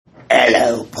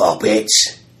Hello,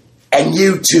 puppets. And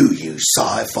you too, you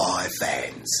sci-fi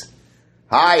fans.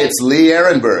 Hi, it's Lee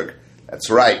Arenberg. That's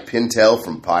right, Pintel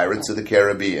from Pirates of the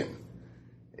Caribbean.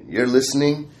 And you're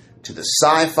listening to the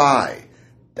SciFi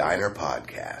Diner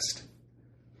Podcast.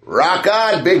 Rock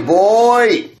on, big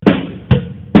boy!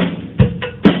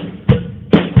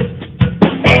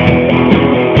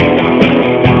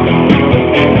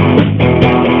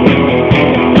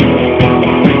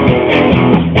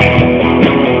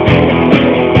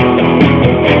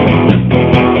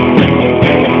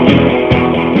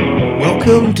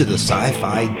 Welcome to the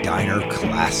SciFi Diner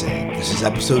Classic. This is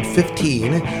episode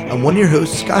 15. I'm one of your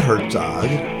hosts, Scott Herzog.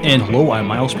 And hello, I'm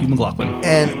Miles P. McLaughlin.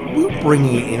 And we're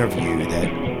bringing an interview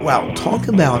that, wow, talk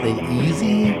about an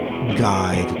easy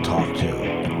guy to talk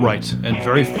to. Right, and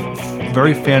very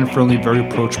fan-friendly, very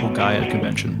approachable guy at a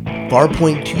convention.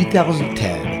 Farpoint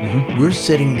 2010, We're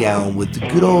sitting down with the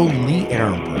good old Lee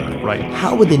Arenberg. Right.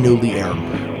 How would they know Lee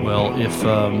Arenberg? Well, if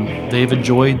they've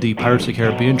enjoyed the Pirates of the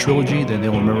Caribbean trilogy, then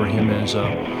they'll remember him as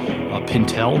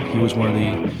Pintel. He was one of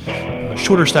the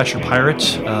shorter stature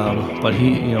pirates, but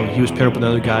he was paired up with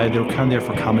another guy. They were kind of there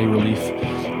for comedy relief,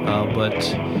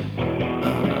 but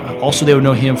also they would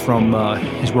know him from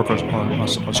his work on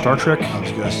Star Trek. I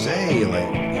was going to say,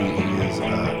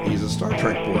 he's a Star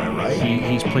Trek boy, right?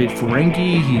 He's played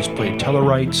Ferengi, he's played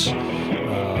Tellarites,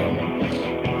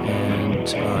 and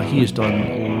he has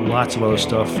done lots of other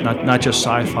stuff, not just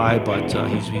sci-fi, but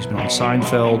he's been on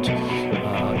Seinfeld,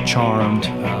 Charmed.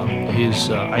 His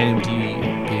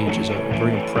IMDb page is a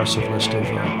very impressive list of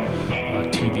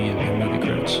TV and movie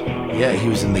credits. Yeah, he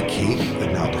was in The Cape, the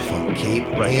now defunct Cape,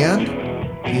 right. And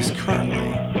he's currently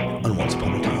on Once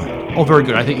Upon a Time. Oh, very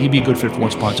good. I think he'd be a good fit for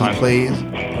Once Upon a Time. He plays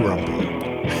Grumpy.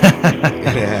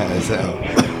 Yeah,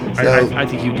 I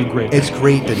think he'd do great. It's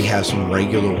great that he has some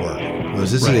regular work.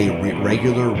 This is a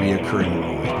regular, reoccurring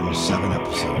role. It's been 7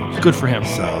 episodes. Good for him.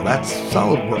 So that's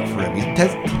solid work for him. He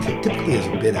typically is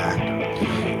a bit actor.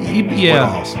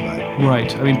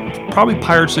 Right. I mean, probably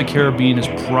Pirates of the Caribbean is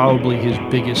probably his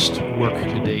biggest work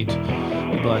to date.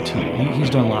 But he's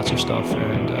done lots of stuff.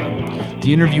 And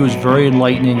the interview is very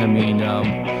enlightening. I mean,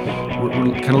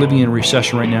 we're kind of living in a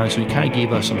recession right now, so he kind of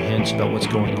gave us some hints about what's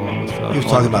going on with... he was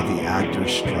talking about the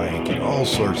actors' strike and all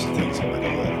sorts of things that went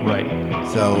on. Right.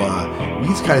 So we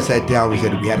just kind of sat down. We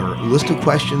said we had a list of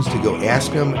questions to go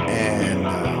ask him, and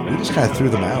we just kind of threw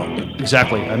them out.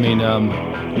 Exactly. I mean,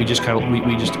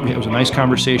 it was a nice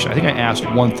conversation. I think I asked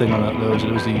one thing on those.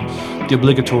 It was the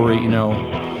obligatory,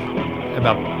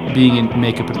 about being in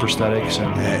makeup and prosthetics,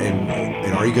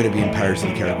 and are you going to be in Pirates of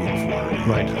the Caribbean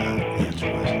 4? Right. The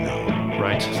answer was no.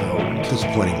 Right. So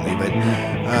disappointingly, but.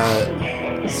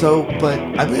 But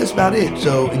I think that's about it.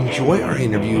 So enjoy our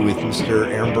interview with Mr.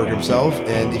 Arenberg himself,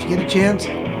 and if you get a chance,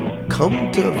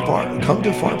 come to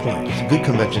Farpoint. It's a good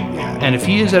convention to be at. And if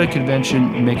he is at a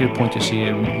convention, make it a point to see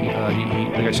him. He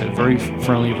like I said, very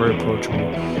friendly, very approachable.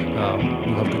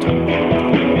 You'll have a good time.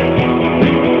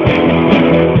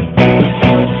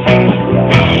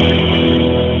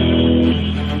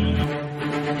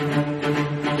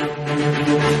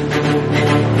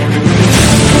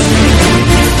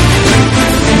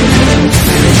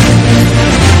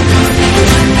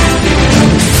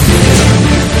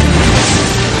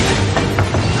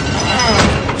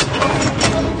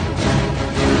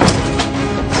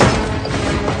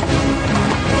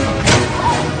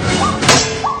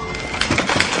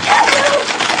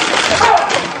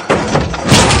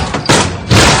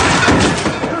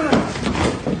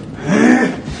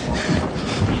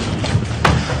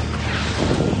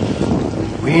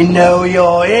 We know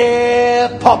you're here,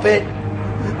 puppet.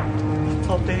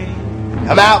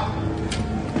 Come out.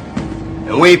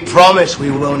 And we promise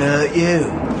we won't hurt you.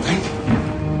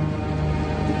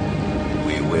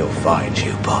 We will find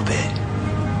you, puppet.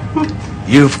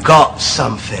 You've got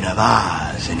something of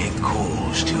ours, and it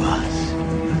calls to us.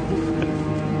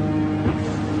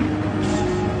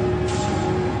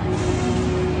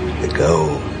 The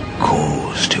gold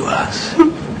calls to us.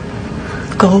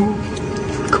 Gold.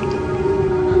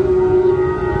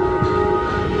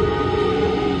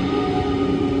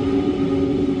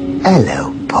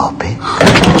 Hello, Poppy.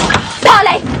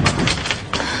 Polly!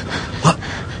 What?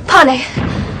 Polly.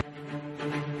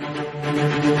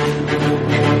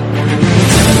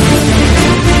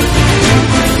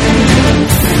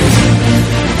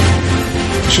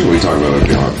 Should we talk about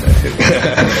beyond?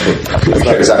 It's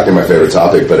not exactly my favorite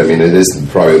topic, but I mean, it is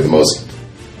probably the most.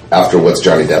 After what's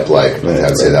Johnny Depp like,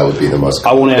 I'd say that would be the most.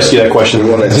 I won't ask you that question. I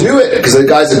knew it because the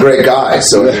guy's a great guy.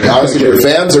 So honestly, if your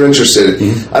fans are interested,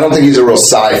 I don't think he's a real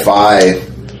sci-fi.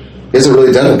 He hasn't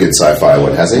really done a good sci-fi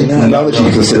one, has he? No, not that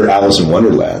you consider Alice in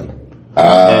Wonderland.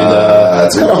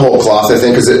 that's kind of whole cloth, I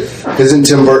think, because isn't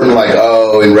Tim Burton like,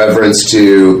 in reverence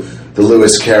to the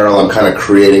Lewis Carroll, I'm kind of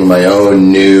creating my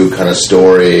own new kind of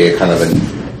story, kind of an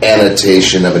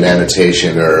annotation of an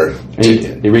annotation, or he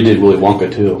redid Willy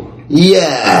Wonka too.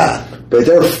 Yeah, but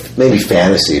they're maybe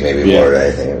fantasy, maybe more than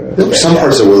anything. There were some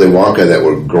parts of Willy Wonka that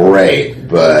were great,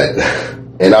 but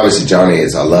and obviously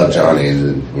I love Johnny as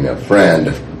a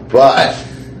friend, but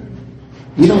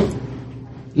you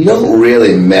don't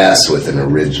really mess with an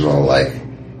original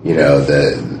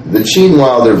the Gene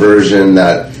Wilder version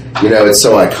that it's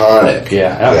so iconic.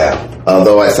 Yeah.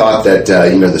 Although I thought that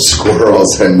the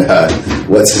squirrels and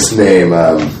what's his name?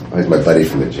 He's my buddy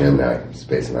from the gym now. I'm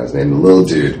spacing on his name. The little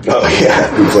dude. Oh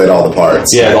yeah, who played all the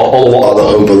parts. Yeah, all the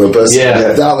Oompa Loompas.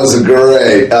 Yeah, that was a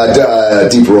great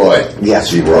Deep Roy.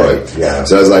 Yes, Deep Roy. Yeah.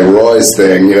 So it was like Roy's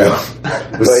thing.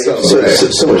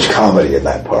 Was so much comedy in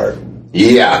that part.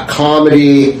 Yeah,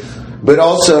 comedy, but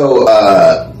also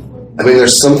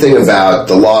there's something about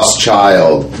the lost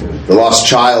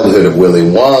childhood of Willy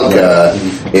Wonka,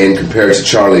 and compared to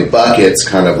Charlie Bucket's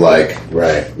kind of like,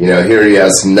 here he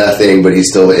has nothing, but he's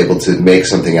still able to make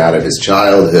something out of his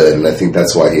childhood, and I think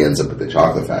that's why he ends up at the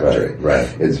chocolate factory. Right.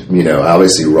 It's,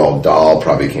 obviously Roald Dahl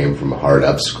probably came from a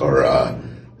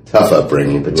tough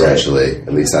upbringing, potentially.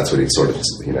 At least that's what he sort of,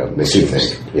 makes you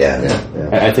think. Yeah.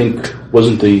 I think,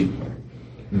 wasn't the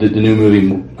new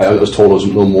movie, I was told, was a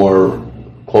little more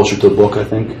closer to the book, I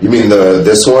think. You mean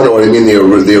this one, or you mean the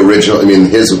original? I mean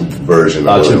his version.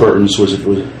 Tim Burton's was.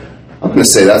 I'm going to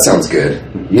say that sounds good.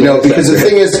 Because the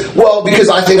thing is, because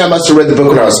I think I must have read the book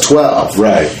when I was 12,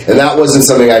 right? And that wasn't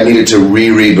something I needed to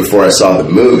reread before I saw the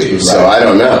movie. Right. So I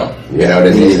don't know. You know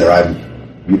what I mean? Either.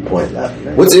 You point that.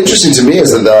 What's interesting to me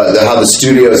is that how the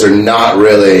studios are not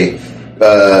really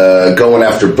going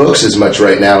after books as much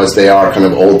right now as they are kind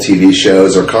of old TV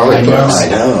shows or comic books. I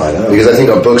know. Because I think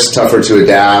a book's tougher to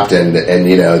adapt, and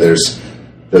there's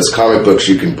those comic books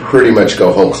you can pretty much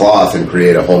go whole cloth and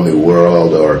create a whole new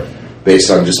world, or based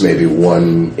on just maybe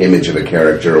one image of a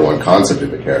character or one concept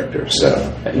of a character. So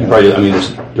they're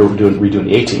redoing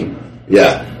the A-Team.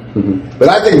 Yeah. Mm-hmm. But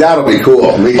I think that'll be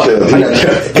cool. Me too.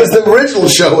 Because the original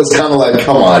show was kind of like,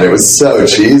 come on, it was so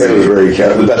cheesy. It was very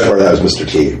The best part of that was Mr.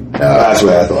 T. That's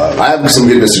what I thought. I have some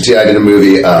good Mr. T. I did a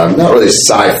movie, not really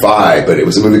sci-fi, but it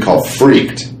was a movie called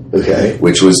Freaked. Okay.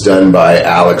 Which was done by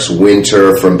Alex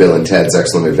Winter from Bill and Ted's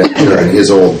Excellent Adventure and his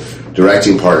old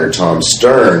directing partner, Tom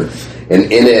Stern.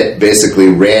 And in it, basically,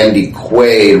 Randy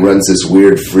Quaid runs this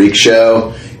weird freak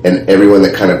show, and everyone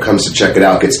that kind of comes to check it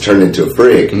out gets turned into a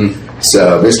freak. Mm-hmm.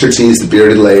 So Mr. T's the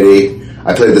bearded lady.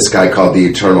 I played this guy called the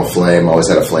Eternal Flame. Always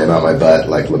had a flame out my butt,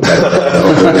 like Lepet.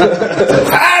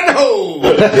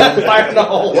 I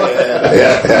know.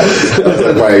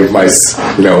 Yeah. My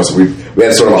so we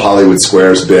had sort of a Hollywood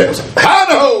Squares bit. I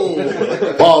know.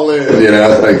 All in,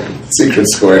 like Secret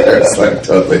Squares, like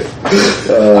totally.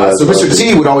 So Mr.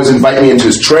 T would always invite me into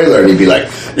his trailer, and he'd be like,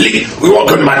 "Lee, we won't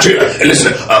come to my trailer and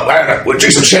listen. We'll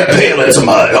drink some champagne and some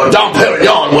Dom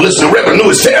Perignon. We'll listen to Reverend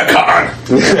Louis Farrakhan."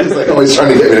 He's like always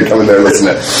trying to get me to come in there and listen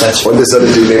to this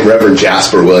other dude named Reverend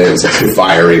Jasper Williams,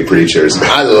 fiery preachers.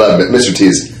 I love it. Mr.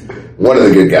 T's one of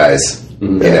the good guys,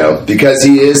 because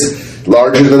he is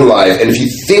larger than life. And if you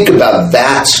think about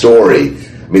that story,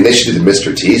 they should do the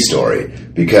Mr. T story,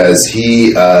 because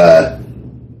he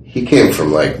came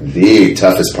from like the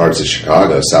toughest parts of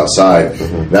Chicago, South Side.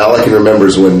 Mm-hmm. Now all I can remember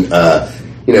is when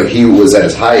he was at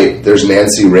his height. There's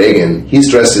Nancy Reagan. He's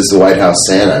dressed as the White House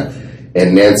Santa,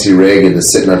 and Nancy Reagan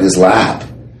is sitting on his lap.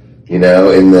 Can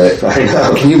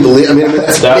you believe?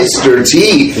 That's Mr.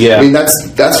 T. Yeah.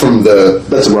 That's from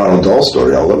that's a Ronald Dahl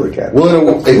story all over again.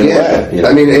 Well,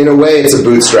 in a way, it's a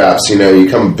bootstraps. You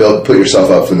come put yourself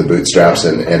up from the bootstraps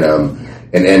and end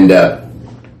up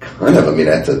kind of.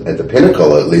 At the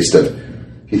pinnacle, at least of.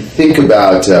 If you think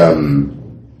about, the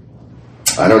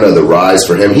rise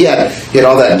for him. He had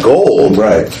all that gold,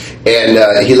 right? And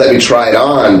he let me try it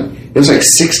on. It was like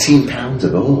 16 pounds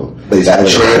of gold. And I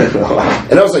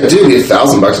was like, dude,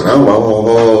 $1,000 an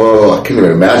hour. I couldn't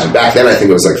even imagine. Back then, I think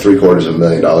it was like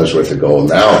 $750,000 worth of gold.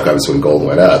 Now, that's when gold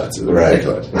went up. It's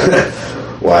ridiculous.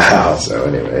 Wow. So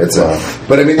anyway,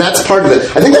 but that's part of it.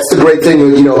 I think that's the great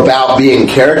thing, about being a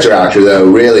character actor,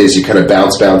 though, really, is you kind of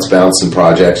bounce in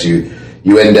projects. You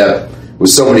end up with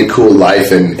so many cool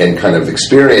life and kind of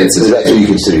experiences. That's what you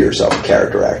consider yourself, a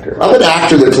character actor. I'm an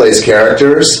actor that plays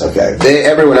characters. Okay.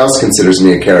 Everyone else considers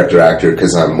me a character actor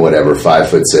because I'm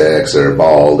 5'6" or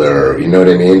bald, or you know what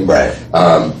I mean? Right.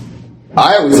 I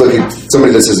always look at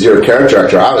somebody that says you're a character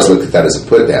actor. I always look at that as a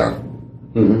put down.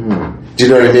 Mm-hmm. Do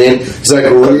you know what I mean? It's like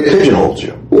pigeonholes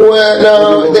you. Well,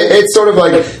 no, it's sort of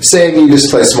like saying you just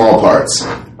play small parts.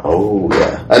 Oh,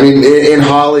 yeah. I mean, in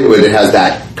Hollywood, it has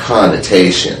that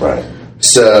connotation. Right.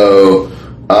 So,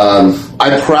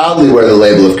 I proudly wear the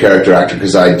label of character actor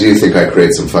because I do think I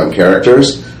create some fun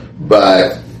characters,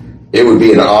 but it would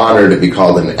be an honor to be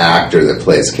called an actor that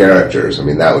plays characters. I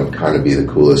mean, that would kind of be the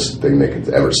coolest thing they could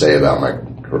ever say about my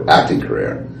acting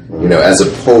career. You know, as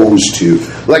opposed to,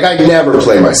 like, I never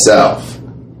play myself.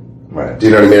 Right. Do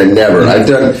you know what I mean?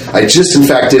 I just, in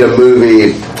fact, did a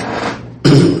movie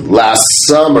last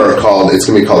summer it's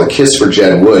going to be called A Kiss for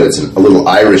Jed Wood. It's a little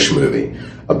Irish movie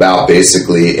about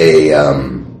basically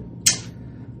an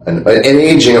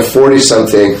aging, a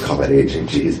 40-something, call that aging,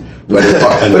 geez. But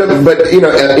you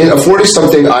know, a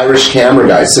 40-something Irish camera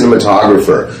guy,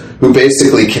 cinematographer, who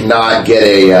basically cannot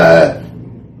get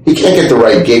he can't get the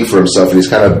right gig for himself, and he's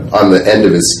kind of on the end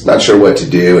of his, not sure what to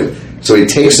do, and so he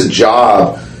takes a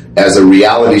job as a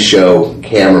reality show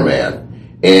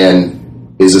cameraman,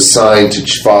 and is assigned to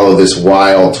follow this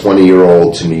wild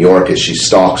 20-year-old to New York as she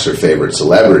stalks her favorite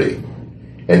celebrity.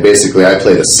 And basically, I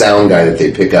play the sound guy that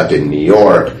they pick up in New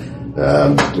York.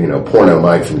 You know, Porno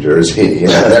Mike from Jersey, you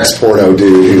know, an ex-porno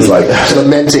dude who's like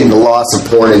lamenting the loss of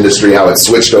porn industry, how it's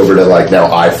switched over to like now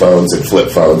iPhones and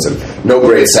flip phones and no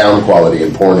great sound quality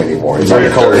in porn anymore. He's like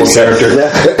a colorful character.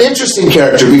 Interesting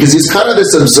character because he's kind of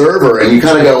this observer, and you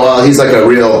kind of go, well, he's like a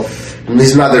real.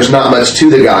 There's not much to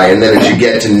the guy, and then as you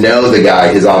get to know the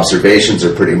guy, his observations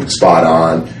are pretty spot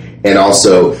on, and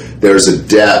also there's a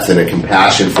depth and a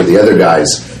compassion for the other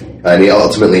guys. And he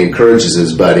ultimately encourages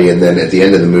his buddy, and then at the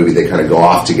end of the movie, they kind of go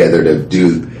off together to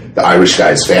do the Irish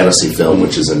Guy's fantasy film,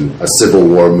 which is a Civil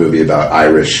War movie about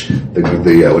Irish, what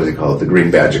do they call it, the Green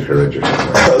Badge of Courage or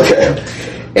something. Okay.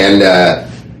 And,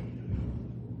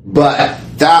 but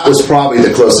that was probably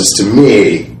the closest to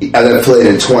me, and I've played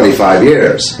in 25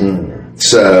 years.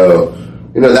 So,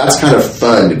 you know, that's kind of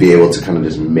fun to be able to kind of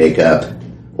just make up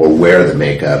or wear the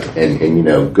makeup and you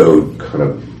know, go kind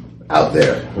of out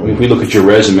there. If we look at your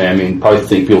resume, I mean,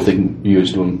 people think you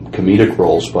was doing comedic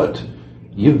roles, but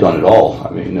you've done it all. I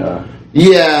mean,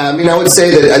 yeah. I mean, I would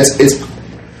say that it's.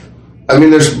 I mean,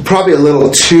 there's probably a little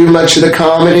too much of the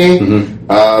comedy,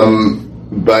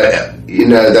 but you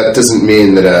know that doesn't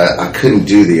mean that I couldn't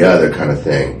do the other kind of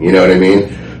thing. You know what I mean?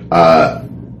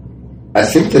 I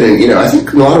think that I think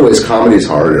in a lot of ways comedy is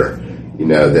harder, you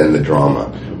know, than the drama.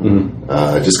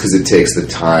 Just because it takes the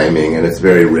timing and it's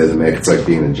very rhythmic. It's like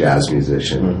being a jazz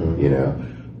musician, you know.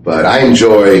 But I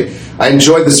enjoy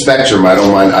the spectrum. I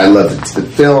don't mind. I love the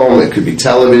film. It could be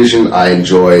television. I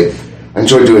enjoy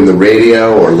doing the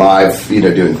radio or live, you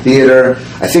know, doing theater.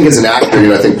 I think as an actor, you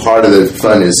know, I think part of the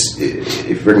fun is,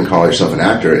 if you're going to call yourself an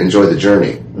actor, enjoy the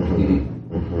journey.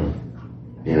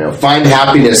 You know, find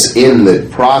happiness in the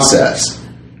process.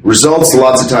 Results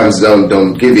lots of times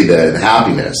don't give you the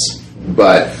happiness.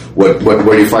 But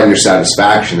where you find your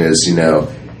satisfaction is, you know,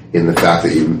 in the fact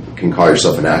that you can call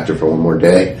yourself an actor for one more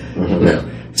day. You know,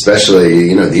 especially,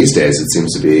 you know, these days it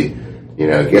seems to be, you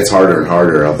know, it gets harder and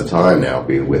harder all the time now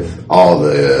with all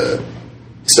the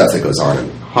stuff that goes on in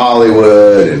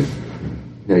Hollywood, and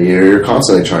you know, you're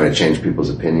constantly trying to change people's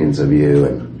opinions of you.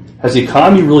 And has the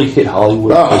economy really hit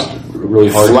Hollywood really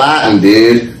hard? Flattened,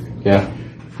 dude. Yeah.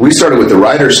 We started with the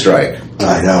writer's strike.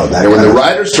 I know. And when the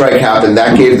writer's strike happened,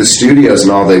 that gave the studios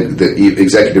and all the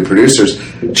executive producers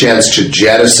a chance to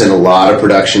jettison a lot of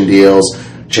production deals,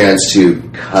 chance to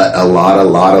cut a lot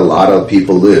of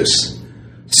people loose.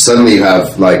 Suddenly you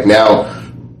have, like, now,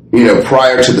 you know,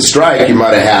 prior to the strike, you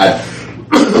might have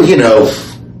had, you know,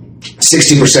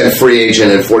 60% free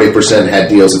agent and 40% had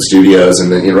deals at studios,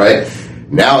 and then, right?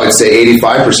 Now I'd say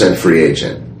 85% free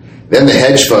agent. Then the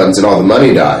hedge funds and all the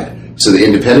money died. So the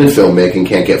independent filmmaking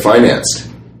can't get financed,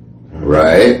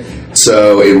 right?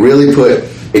 So it really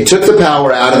took the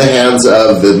power out of the hands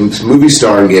of the movie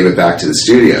star and gave it back to the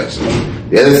studios.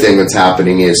 The other thing that's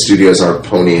happening is studios aren't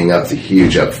ponying up the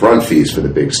huge upfront fees for the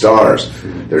big stars.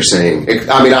 They're saying,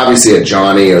 I mean, obviously a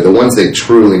Johnny or the ones they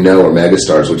truly know are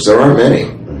megastars, which there aren't many.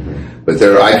 But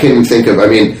I can think of, I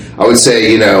mean, I would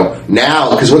say, you know,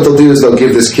 now, because what they'll do is they'll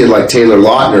give this kid like Taylor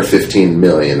Lautner $15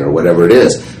 million or whatever it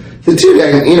is. The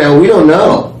dude, you know, we don't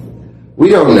know.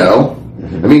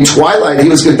 I mean, Twilight,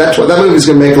 that movie was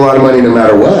going to make a lot of money no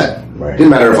matter what. Right.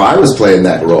 Didn't matter if I was playing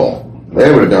that role.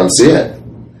 They would have gone see it.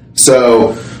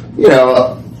 So, you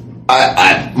know,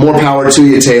 I more power to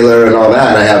you, Taylor, and all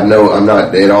that. And I'm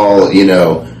not at all, you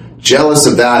know, jealous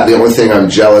of that. The only thing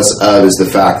I'm jealous of is the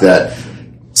fact that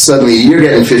suddenly you're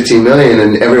getting $15 million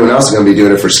and everyone else is going to be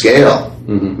doing it for scale,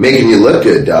 making you look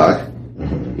good, dog.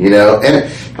 You know,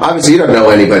 and obviously you don't know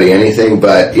anything,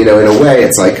 but, you know, in a way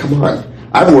it's like, come on,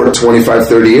 I've worked 25,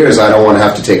 30 years. I don't want to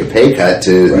have to take a pay cut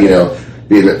to, you know,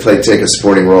 take a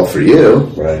supporting role for you.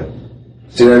 Right.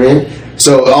 See what I mean?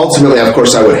 So ultimately, of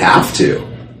course, I would have to.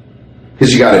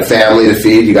 Because you got a family to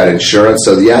feed, you got insurance.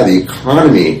 So, yeah, the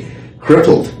economy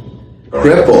crippled.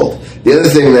 The other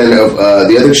thing then,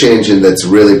 the other change that's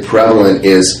really prevalent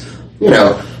is,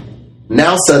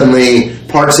 now suddenly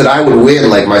parts that I would win,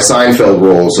 like my Seinfeld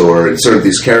roles or sort of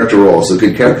these character roles, the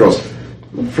good character roles,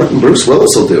 Bruce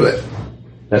Willis will do it.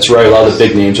 That's right. A lot of the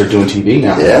big names are doing TV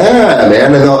now. Yeah,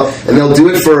 man, and they'll do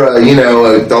it for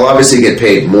they'll obviously get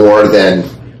paid more than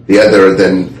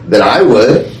than I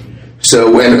would.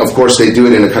 So when, of course, they do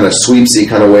it in a kind of sweepsy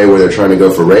kind of way where they're trying to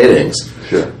go for ratings.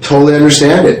 Sure. Totally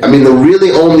understand it. I mean, the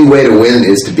really only way to win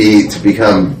is to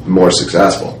become more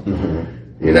successful.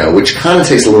 Mm-hmm. Which kind of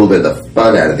takes a little bit of the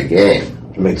fun out of the game.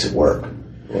 It makes it work. A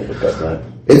little bit, doesn't it?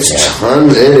 It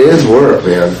is work,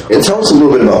 man. Tell us a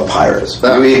little bit about Pirates.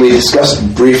 We discussed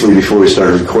briefly before we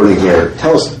started recording here.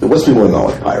 Tell us, what's been going on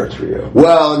with Pirates for you?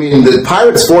 Well, I mean, the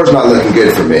Pirates 4 is not looking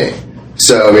good for me.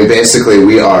 So, I mean, basically,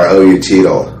 we are OU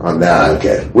Teetle on that.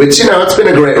 Okay. Which, it's been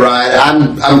a great ride.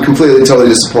 I'm completely, totally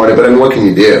disappointed, but I mean, what can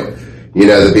you do?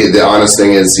 The honest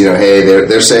thing is, hey,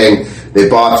 they're saying they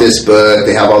bought this book,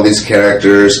 they have all these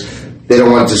characters, they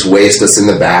don't want to just waste us in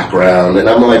the background. And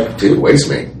I'm like, dude, waste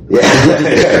me.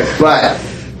 Yeah. But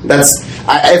that's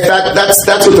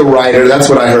what the writer, that's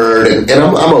what I heard, and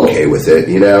I'm okay with it,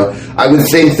 I would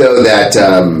think, though, that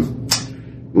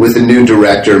with a new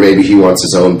director, maybe he wants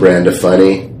his own brand of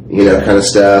funny, kind of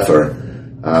stuff, or...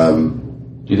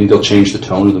 Do you think they'll change the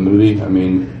tone of the movie? I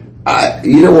mean...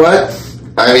 you know what?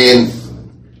 I mean,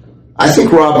 I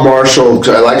think Rob Marshall,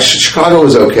 Chicago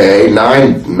was okay,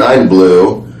 Nine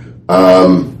blew,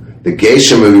 the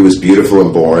Geisha movie was beautiful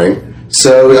and boring.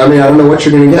 So, I mean, I don't know what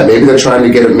you're going to get. Maybe they're trying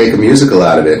to make a musical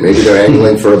out of it. Maybe they're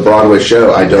angling for a Broadway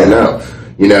show. I don't know.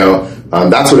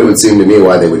 That's what it would seem to me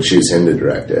why they would choose him to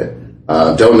direct it.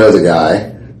 Don't know the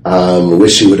guy.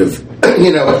 Wish he would have,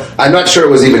 I'm not sure it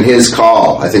was even his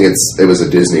call. I think it was a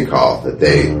Disney call that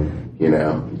they,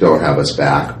 don't have us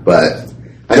back. But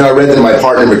I know I read that my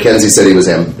partner Mackenzie said he was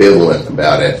ambivalent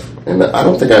about it. And I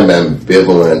don't think I'm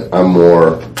ambivalent.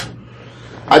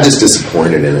 I'm just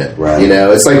disappointed in it. Right.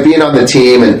 It's like being on the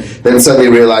team and then suddenly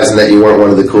realizing that you weren't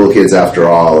one of the cool kids after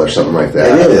all, or something like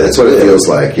that. That's what it feels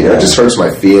like. It just hurts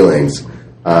my feelings.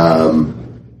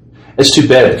 It's too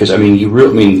bad because, I mean,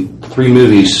 3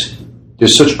 movies,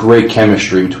 there's such great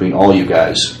chemistry between all you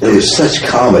guys. It was such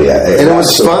comedy. And it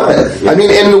was fun. I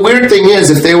mean, and the weird thing is,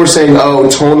 if they were saying, oh,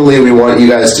 tonally we want you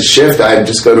guys to shift, I'd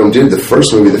just go to them, dude, the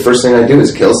first movie, the first thing I do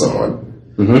is kill someone.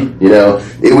 Mm-hmm.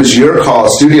 It was your call,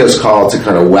 studio's call, to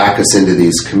kind of whack us into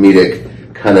these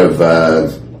comedic kind of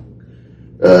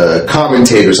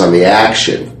commentators on the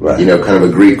action, right. Kind of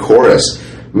a Greek chorus.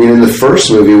 I mean, in the first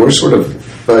movie, we're sort of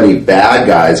funny bad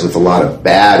guys with a lot of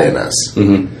bad in us.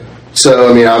 Mm-hmm. So,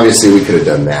 I mean, obviously we could have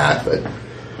done that, but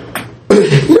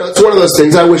it's one of those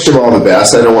things. I wish them all the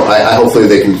best. Hopefully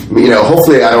they can,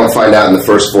 hopefully I don't find out in the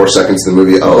first 4 seconds of the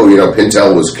movie,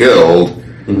 Pintel was killed.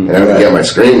 Mm-hmm. And I don't get my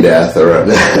screen death, or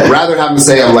I'd rather have them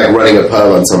say I'm like running a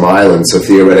pub on some island, so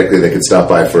theoretically they could stop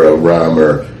by for a rum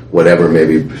or whatever,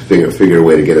 maybe figure a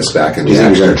way to get us back in. Do you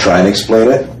think you're going to try and explain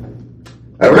it?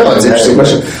 I don't know. It's an interesting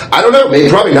question. I don't know. Maybe,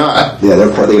 probably not. Yeah,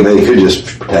 they could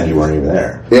just pretend you weren't even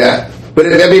there. Yeah, but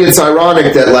it's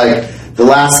ironic that like the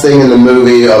last thing in the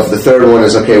movie of the third one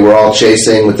is, okay, we're all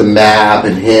chasing with the map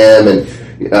and him, and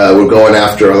we're going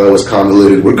after, although it was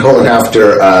convoluted, we're going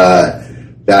after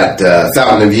that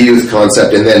Fountain of Youth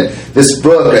concept, and then this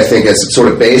book, I think, is sort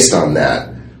of based on that.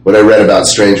 What I read about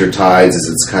Stranger Tides is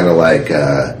it's kind of like,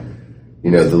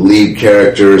 the lead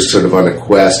character is sort of on a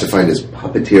quest to find his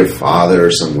puppeteer father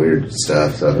or some weird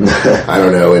stuff. So, I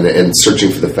don't know, and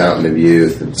searching for the Fountain of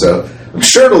Youth. And so I'm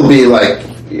sure it'll be like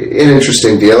an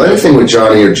interesting deal. Anything with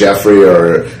Johnny or Jeffrey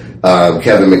or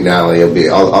Kevin McNally,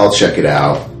 I'll check it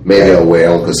out. Maybe I'll wait. I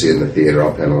won't go see it in the theater.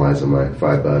 I'll penalize them my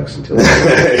 $5 until they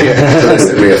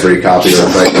send me a free copy of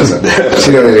it.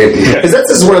 You know what I mean? Because that's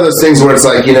just one of those things where it's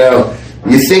like,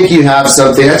 you think you have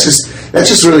something. That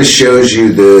just really shows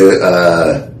you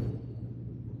the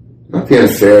not the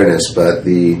unfairness, but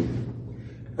I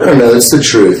don't know. It's the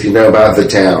truth, about the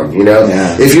town.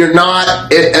 Yeah. If you're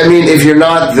not, if you're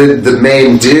not the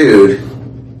main dude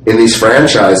in these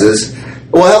franchises.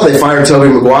 Well, hell, they fired Tobey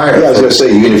Maguire. Yeah, I was going to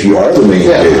say, even if you are the main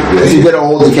dude. If you get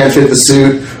old, you can't fit the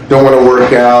suit, don't want to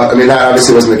work out. I mean, that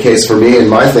obviously wasn't the case for me. And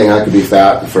my thing, I could be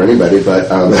fat for anybody, but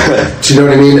do you know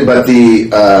what I mean? But the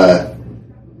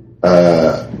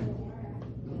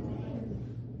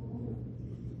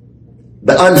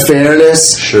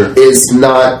unfairness is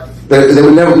not.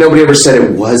 Nobody ever said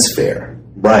it was fair.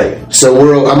 Right. So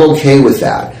I'm okay with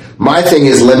that. My thing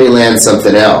is, let me land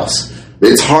something else.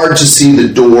 It's hard to see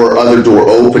the other door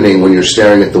opening when you're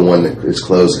staring at the one that is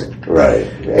closing. Right.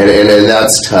 Yeah. And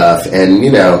that's tough. And,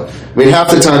 I mean, half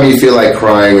the time you feel like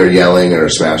crying or yelling or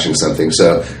smashing something.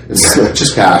 So it's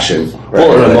just passion.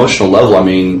 Well, on an emotional level, I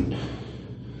mean,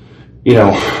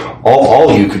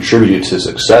 all you contributed to the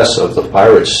success of the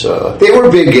Pirates. They were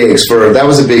big gigs that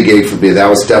was a big gig for me. That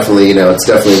was definitely, it's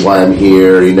definitely why I'm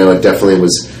here. It definitely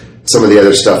was. Some of the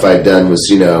other stuff I'd done was,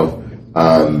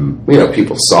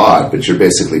 people saw it, but you're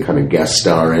basically kind of guest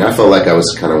starring. I felt like I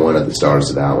was kind of one of the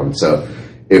stars of that one. So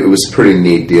it was a pretty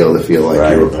neat deal to feel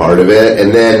like you were part of it.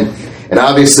 And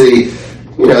obviously,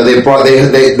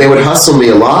 they would hustle me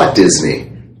a lot, Disney,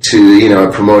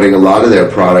 to, promoting a lot of their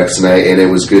products. And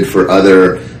it was good for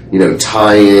other,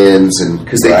 tie-ins, and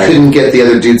because they couldn't get the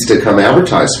other dudes to come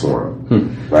advertise for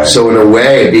them. Right. So in a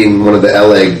way, being one of the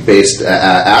LA-based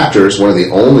actors, one of the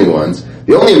only ones,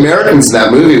 the only Americans in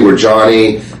that movie were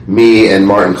Johnny, me, and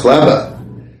Martin Kleba.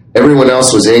 Everyone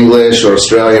else was English or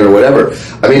Australian or whatever.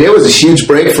 I mean, it was a huge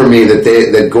break for me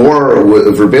that Gore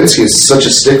Verbinski is such a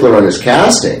stickler on his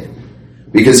casting,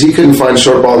 because he couldn't find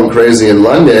Short, Bald, and Crazy in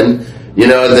London.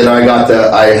 Then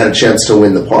I had a chance to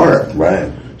win the part. Right.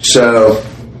 So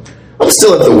I'm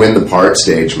still at the win the part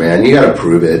stage, man. You got to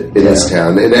prove it in this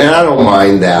town, and I don't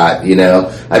mind that.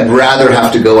 I'd rather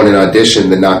have to go in an audition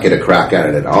than not get a crack at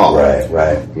it at all. Right.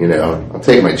 I'll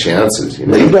take my chances.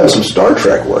 You've done some Star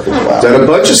Trek work as well. Done a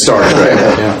bunch of Star Trek.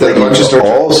 Done a bunch of Star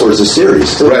Trek. All sorts of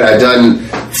series. Too. Right.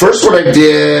 First one I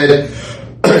did.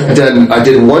 I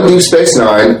did one Deep Space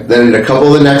Nine. Then I did a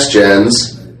couple of the Next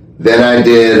Gens. Then I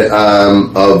did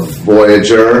a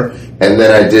Voyager. And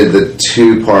then I did the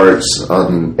 2 parts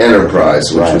on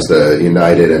Enterprise, which was the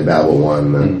United and Babel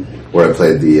one, where I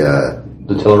played the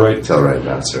Tellarite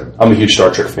Master. I'm a huge Star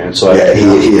Trek fan, so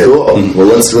he is. Cool. Well,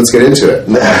 let's get into it.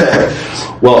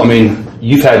 Well, I mean,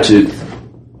 you've had to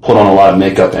put on a lot of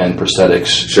makeup and prosthetics.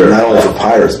 Sure. Not only for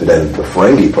Pirates, but then the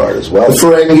Ferengi part as well. The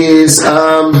Ferengis.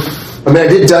 I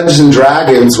did Dungeons and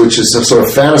Dragons, which is a sort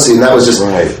of fantasy, and that was just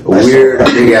a weird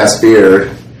big ass beard.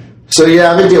 So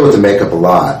yeah, I've been dealing with the makeup a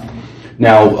lot.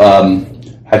 Now,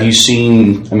 have you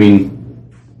seen,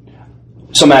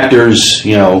 some actors,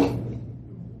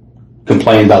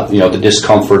 complain about, the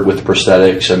discomfort with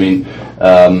prosthetics.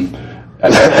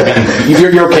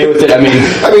 You're okay with it?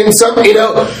 Some,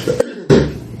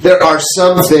 there are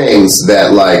some things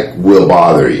that, will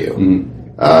bother you.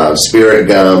 Mm-hmm. Spirit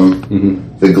gum,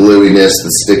 the gluiness, the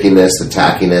stickiness, the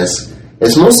tackiness.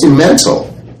 It's mostly mental.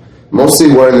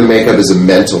 Mostly wearing the makeup is a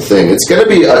mental thing. It's going to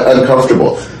be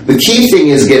uncomfortable. The key thing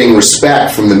is getting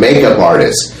respect from the makeup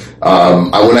artist.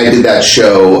 When I did that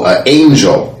show,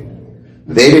 Angel,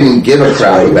 they didn't give a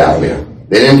crap about me.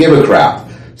 They didn't give a crap.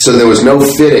 So there was no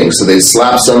fitting. So they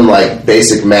slapped some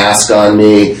basic mask on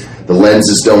me. The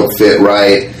lenses don't fit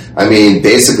right.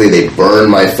 Basically they burn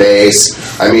my face.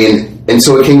 And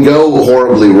so it can go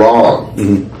horribly wrong.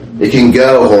 Mm-hmm. It can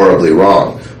go horribly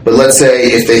wrong. But let's say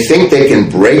if they think they can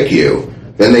break you,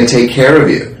 then they take care of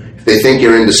you. If they think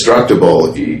you're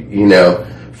indestructible,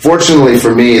 fortunately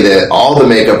for me, that all the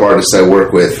makeup artists I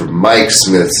work with, from Mike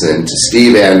Smithson to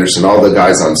Steve Anderson, all the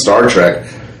guys on Star Trek,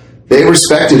 they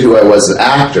respected who I was as an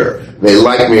actor. They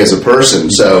liked me as a person.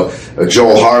 So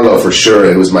Joel Harlow, for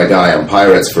sure, who was my guy on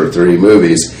Pirates for 3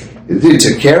 movies, he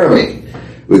took care of me.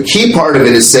 The key part of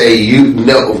it is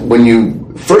when you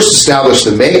first establish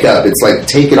the makeup, it's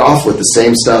take it off with the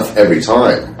same stuff every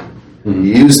time. Mm-hmm.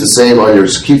 You use the same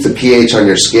keep the pH on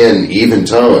your skin even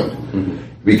tone. Mm-hmm.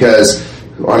 Because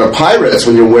on a Pirates,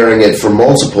 when you're wearing it for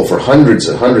hundreds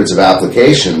and hundreds of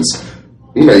applications,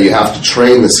 you have to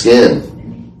train the skin.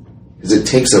 Because it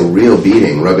takes a real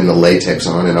beating, rubbing the latex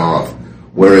on and off.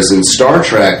 Whereas in Star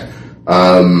Trek,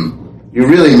 you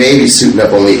really may be suiting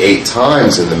up only 8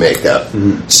 times in the makeup.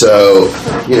 Mm-hmm. So,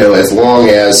 as long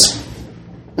as,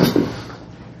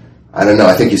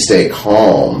 I think you stay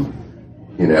calm,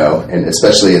 and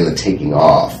especially in the taking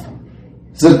off.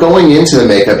 So going into the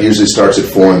makeup usually starts at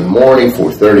 4 in the morning,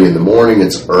 4:30 in the morning.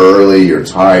 It's early, you're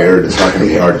tired. It's not going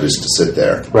to be hard just to sit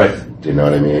there. Right. Do you know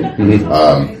what I mean?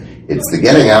 Mm-hmm. It's the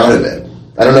getting out of it.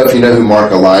 I don't know if you know who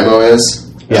Mark Alimo is.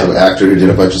 Yeah. An actor who did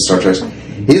a bunch of Star Treks.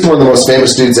 He's one of the most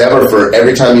famous dudes ever. For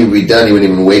every time he would be done, he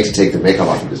wouldn't even wait to take the makeup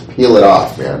off. He'd just peel it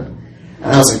off, man.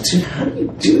 And I was like, dude, how do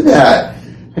you do that?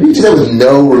 How do you do that with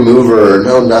no remover or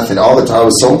no nothing all the time? I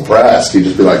was so impressed. He'd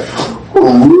just be like...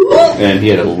 And he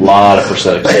had a lot of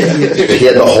prosthetics. He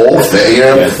had the whole thing.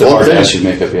 The Kardashian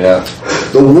makeup,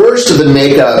 The worst of the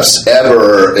makeups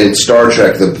ever in Star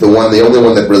Trek, the only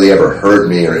one that really ever hurt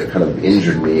me or it kind of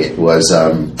injured me, was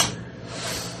on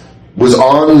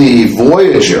the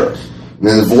Voyager. And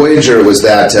then the Voyager was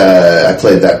that I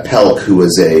played that Pelk, who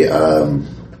was a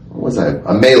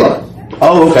Malon.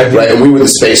 Oh, okay. Right, and we were the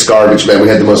space garbage men. We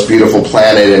had the most beautiful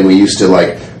planet, and we used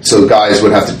to so guys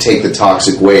would have to take the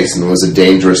toxic waste, and it was a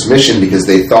dangerous mission because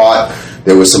they thought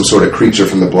there was some sort of creature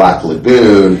from the Black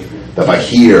Lagoon that by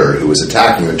here who was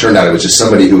attacking them. It turned out it was just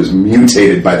somebody who was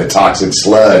mutated by the toxic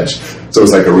sludge, so it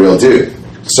was like a real dude.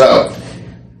 So,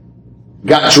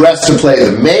 got dressed to play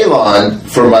the Malon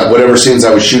for whatever scenes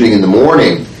I was shooting in the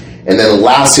morning, and then the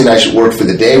last scene I worked for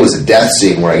the day was a death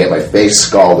scene where I get my face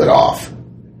scalded off.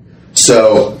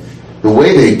 So the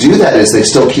way they do that is they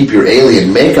still keep your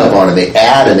alien makeup on, and they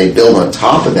add and they build on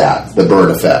top of that the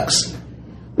burn effects.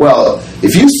 Well,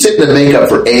 if you sit in the makeup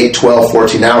for 8, 12,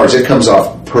 14 hours, it comes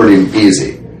off pretty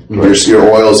easy. Mm-hmm. Your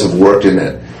oils have worked in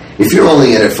it. If you're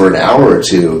only in it for an hour or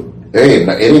two, it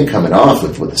ain't coming off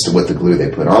with the glue they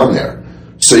put on there.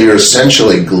 So you're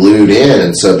essentially glued in,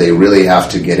 and so they really have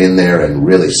to get in there and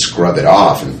really scrub it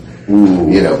off and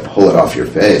pull it off your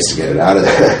face to get it out of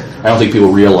there. I don't think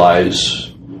people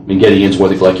realize. I mean, getting into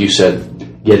what, like you said,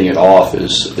 getting it off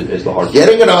is the hard part.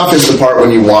 Getting it off is the part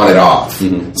when you want it off.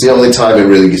 Mm-hmm. It's the only time it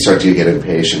really starts to get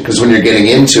impatient. Because when you're getting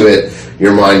into it,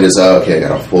 your mind is, okay, I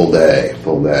got a full day.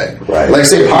 Right. Like,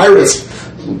 say, Pirates,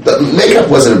 the makeup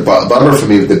wasn't a bummer for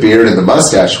me, but the beard and the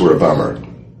mustache were a bummer.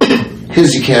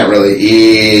 Because you can't really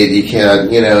eat, you can't,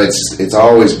 it's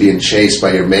always being chased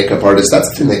by your makeup artist. That's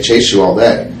the thing, they chase you all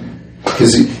day.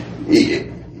 Because,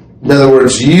 in other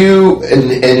words, you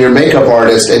and your makeup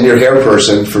artist and your hair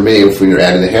person, for me, when you're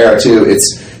adding the hair too,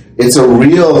 it's a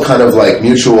real kind of like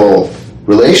mutual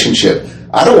relationship.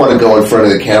 I don't want to go in front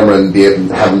of the camera and be able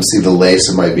to have them see the lace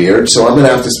in my beard, so I'm going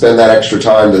to have to spend that extra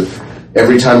time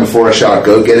every time before a shot,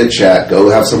 go get it checked, go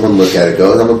have someone look at it,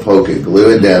 go have them poke it,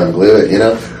 glue it down, glue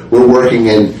it, We're working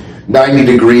in 90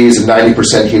 degrees and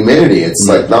 90% humidity. It's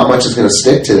like not much is going to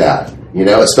stick to that.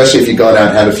 Especially if you've gone out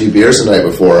and had a few beers the night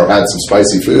before or had some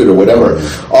spicy food or whatever.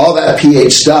 All that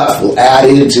pH stuff will add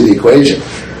into the equation.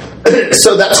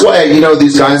 So that's why,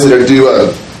 these guys that do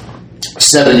a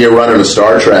 7-year run on a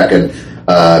Star Trek and,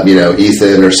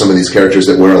 Ethan or some of these characters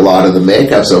that wear a lot of the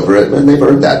makeups over it, man, they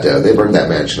burned that dough. They burned that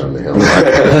mansion on the hill.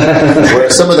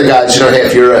 Whereas some of the guys, hey,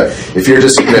 if you're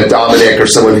just a Dominic or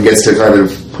someone who gets to kind of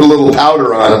put a little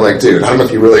powder on, I'm like, dude, I don't know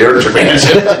if you really earned your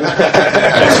mansion.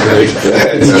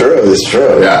 It's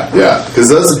true. Yeah.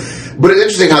 But it's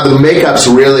interesting how the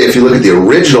makeups really, if you look at the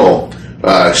original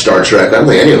Star Trek, I don't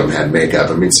think any of them had makeup.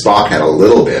 I mean, Spock had a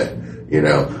little bit,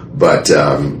 but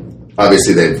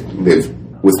obviously they've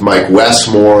with Mike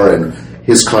Westmore and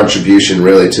his contribution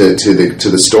really to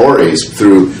the stories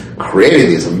through creating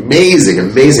these amazing.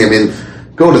 I mean,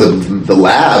 go to the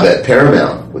lab at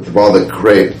Paramount with all the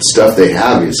great stuff they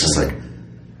have. It's just like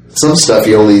some stuff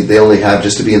they only have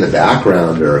just to be in the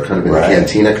background or kind of in the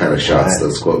cantina kind of shots.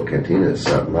 Those quote cantinas.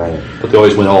 So. Right. But they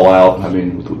always went all out. I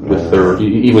mean, with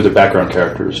even with their background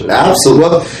characters. Absolutely.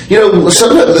 Well,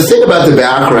 the thing about the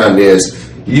background is,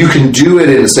 you can do it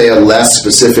in, say, a less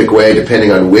specific way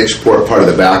depending on which part of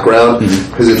the background.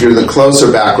 Because if you're in the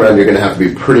closer background, you're going to have to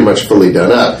be pretty much fully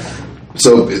done up.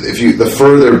 So the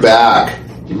further back,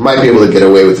 you might be able to get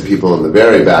away with the people in the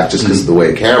very back just because of the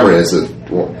way camera is. It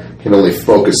can only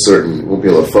focus won't be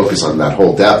able to focus on that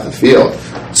whole depth of field.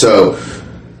 So,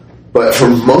 but for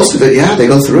most of it, they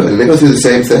go through it, and they go through the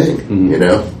same thing,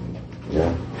 Yeah.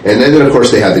 And then, of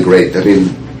course, they have the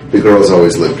girls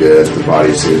always look good, the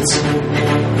bodysuits.